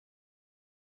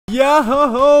Yeah, ho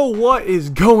ho, what is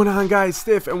going on, guys?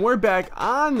 Stiff, and we're back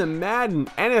on the Madden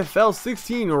NFL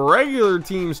 16 regular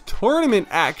teams tournament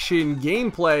action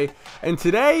gameplay. And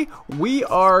today we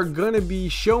are going to be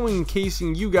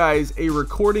showcasing you guys a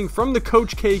recording from the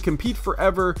Coach K Compete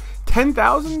Forever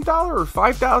 $10,000 or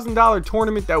 $5,000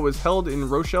 tournament that was held in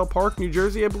Rochelle Park, New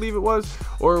Jersey, I believe it was,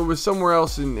 or it was somewhere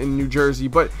else in New Jersey.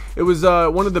 But it was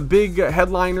one of the big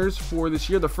headliners for this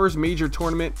year, the first major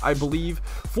tournament, I believe,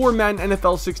 for Madden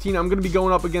NFL 16. I'm going to be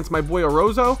going up against my boy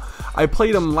Arozo. I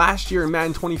played him last year in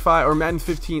Madden 25 or Madden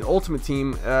 15 Ultimate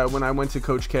Team when I went to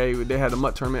Coach K. They had a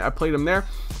MUT tournament. I played him there.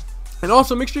 And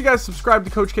also make sure you guys subscribe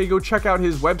to Coach K. Go check out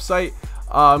his website,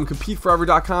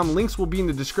 competeforever.com. Links will be in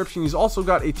the description. He's also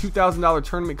got a $2,000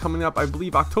 tournament coming up, I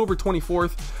believe October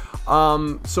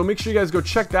 24th. So make sure you guys go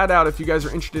check that out if you guys are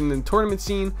interested in the tournament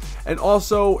scene. And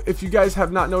also, if you guys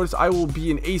have not noticed, I will be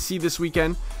in AC this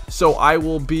weekend. So I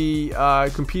will be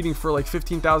competing for like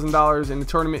 $15,000 in the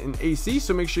tournament in AC.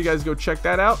 So make sure you guys go check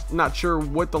that out. Not sure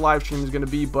what the live stream is going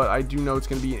to be, but I do know it's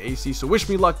going to be in AC. So wish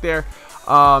me luck there.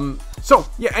 So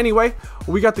yeah, anyway,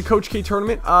 we got the Coach K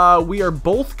tournament. We are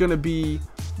both going to be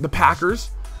the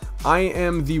Packers. I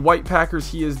am the white Packers,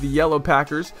 he is the yellow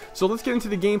Packers. So let's get into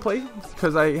the gameplay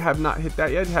because I have not hit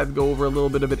that yet. Had to go over a little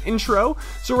bit of an intro.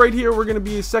 So right here we're going to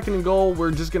be a second and goal.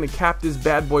 We're just going to cap this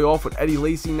bad boy off with Eddie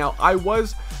Lacy. Now I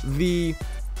was the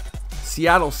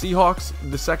Seattle Seahawks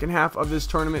the second half of this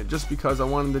tournament just because I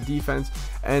wanted the defense,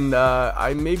 and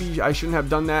maybe I shouldn't have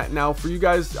done that. Now for you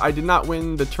guys, I did not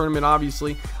win the tournament,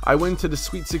 obviously. I went to the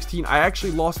Sweet 16. I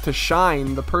actually lost to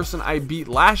Shine, the person I beat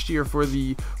last year for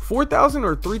the $4,000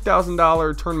 or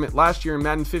 $3,000 tournament last year in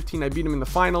Madden 15. I beat him in the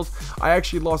finals. I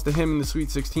actually lost to him in the Sweet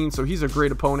 16, so he's a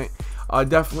great opponent.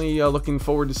 Definitely looking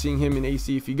forward to seeing him in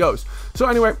AC if he goes. So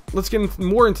anyway, let's get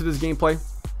more into this gameplay.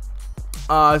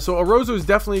 So Arozo is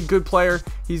definitely a good player.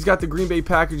 He's got the Green Bay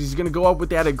Packers. He's going to go up with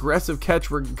that aggressive catch.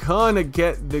 We're going to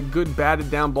get the good batted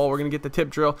down ball. We're going to get the tip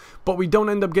drill, but we don't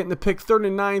end up getting the pick. 3rd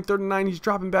and 9. He's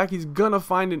dropping back. He's going to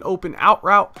find an open out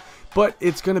route, but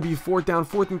it's going to be 4th down,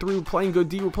 4th and 3. We're playing good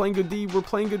D. We're playing good D. We're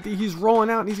playing good D. He's rolling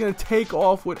out, and he's going to take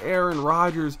off with Aaron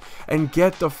Rodgers and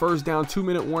get the first down.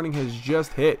 2-minute warning has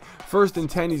just hit. 1st and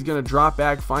 10. He's going to drop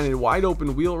back, find a wide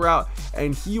open wheel route,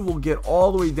 and he will get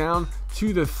all the way down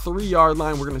to the 3-yard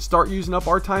line. We're going to start using up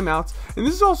our timeouts, and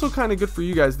this is also kind of good for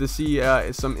you guys to see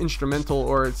some instrumental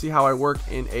or see how I work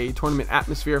in a tournament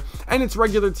atmosphere. And it's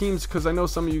regular teams because I know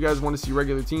some of you guys want to see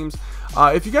regular teams.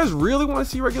 If you guys really want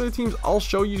to see regular teams, I'll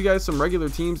show you guys some regular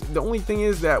teams. The only thing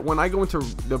is that when I go into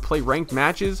to play ranked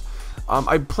matches,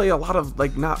 I play a lot of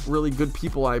like not really good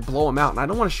people and I blow them out, and I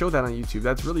don't want to show that on YouTube.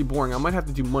 That's really boring. I might have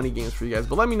to do money games for you guys,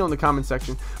 but let me know in the comment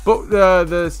section. But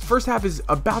the first half is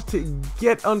about to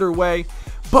get underway,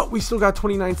 but we still got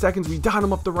 29 seconds. We dot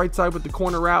him up the right side with the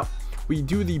corner route. We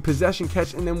do the possession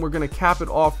catch, and then we're going to cap it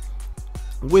off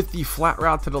with the flat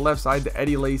route to the left side to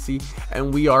Eddie Lacy,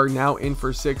 and we are now in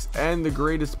for 6. And the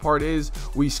greatest part is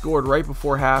we scored right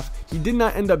before half. He did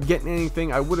not end up getting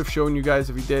anything. I would have shown you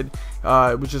guys if he did.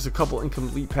 It was just a couple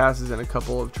incomplete passes and a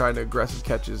couple of trying to aggressive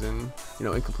catches and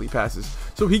incomplete passes.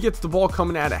 So he gets the ball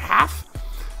coming at a half,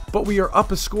 but we are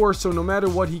up a score, so no matter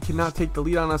what, he cannot take the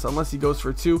lead on us unless he goes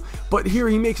for 2. But here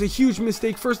he makes a huge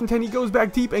mistake. 1st and 10, he goes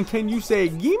back deep, and can you say,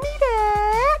 give me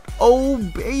that? Oh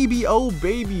baby,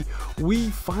 we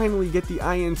finally get the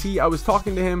INT. I was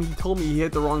talking to him, he told me he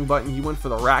hit the wrong button. He went for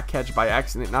the rack catch by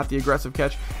accident, not the aggressive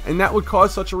catch, and that would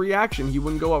cause such a reaction. He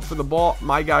wouldn't go up for the ball,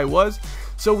 my guy was.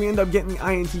 So we end up getting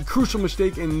the INT, crucial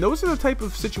mistake, and those are the type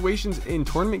of situations in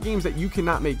tournament games that you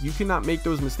cannot make. You cannot make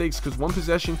those mistakes because one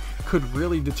possession could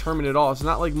really determine it all. It's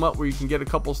not like MUT where you can get a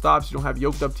couple stops. You don't have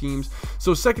yoked up teams.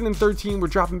 So 2nd and 13, we're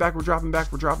dropping back.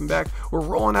 We're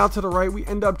rolling out to the right. We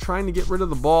end up trying to get rid of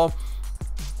the ball.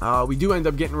 We do end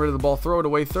up getting rid of the ball, throw it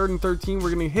away. 3rd and 13, we're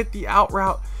going to hit the out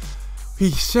route.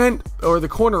 The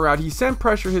corner route, he sent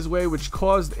pressure his way, which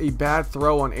caused a bad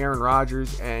throw on Aaron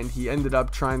Rodgers, and he ended up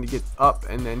trying to get up,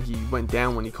 and then he went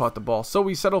down when he caught the ball. So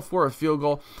we settled for a field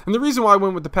goal. And the reason why I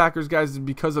went with the Packers, guys, is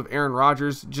because of Aaron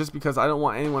Rodgers, just because I don't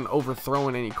want anyone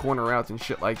overthrowing any corner routes and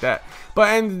shit like that. But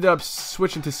I ended up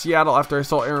switching to Seattle after I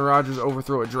saw Aaron Rodgers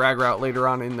overthrow a drag route later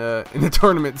on in the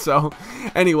tournament. So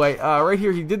anyway, right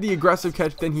here, he did the aggressive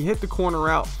catch, then he hit the corner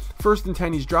route. 1st and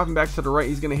 10, he's dropping back to the right.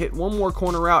 He's going to hit one more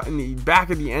corner route in the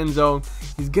back of the end zone.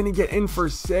 He's going to get in for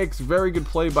 6. Very good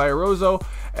play by Arozo.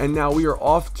 And now we are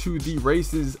off to the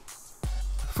races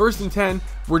 1st and 10.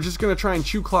 We're just going to try and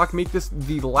chew clock, make this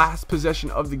the last possession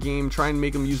of the game, try and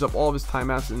make him use up all of his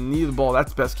timeouts and need the ball.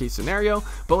 That's best case scenario,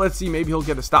 but let's see, maybe he'll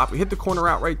get a stop. We hit the corner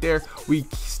out right there. We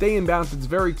stay in bounds. It's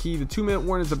very key. The 2-minute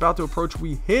warning is about to approach.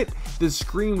 We hit the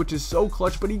screen, which is so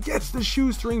clutch, but he gets the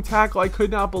shoestring tackle. I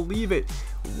could not believe it.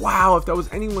 Wow, if that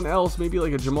was anyone else, maybe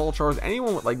like a Jamal Charles,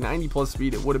 anyone with like 90+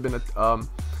 speed, it would have been a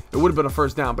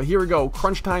 1st down. But here we go,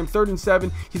 crunch time, 3rd and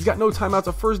 7. He's got no timeouts.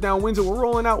 A 1st down wins it. We're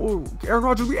rolling out. Ooh, Aaron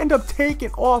Rodgers, we end up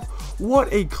taking off.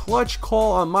 What a clutch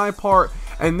call on my part.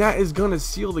 And that is going to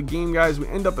seal the game, guys. We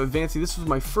end up advancing. This was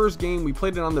my 1st game. We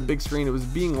played it on the big screen. It was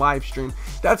being live streamed.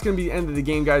 That's going to be the end of the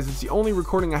game, guys. It's the only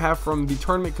recording I have from the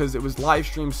tournament because it was live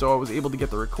streamed, so I was able to get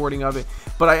the recording of it.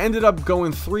 But I ended up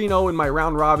going 3-0 in my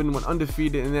round robin, went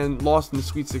undefeated, and then lost in the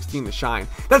Sweet 16 to Shine.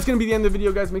 That's going to be the end of the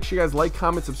video, guys. Make sure you guys like,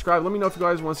 comment, subscribe. Let me know if you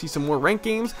guys want to see some more ranked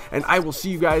games, and I will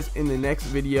see you guys in the next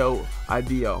video.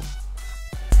 Adio.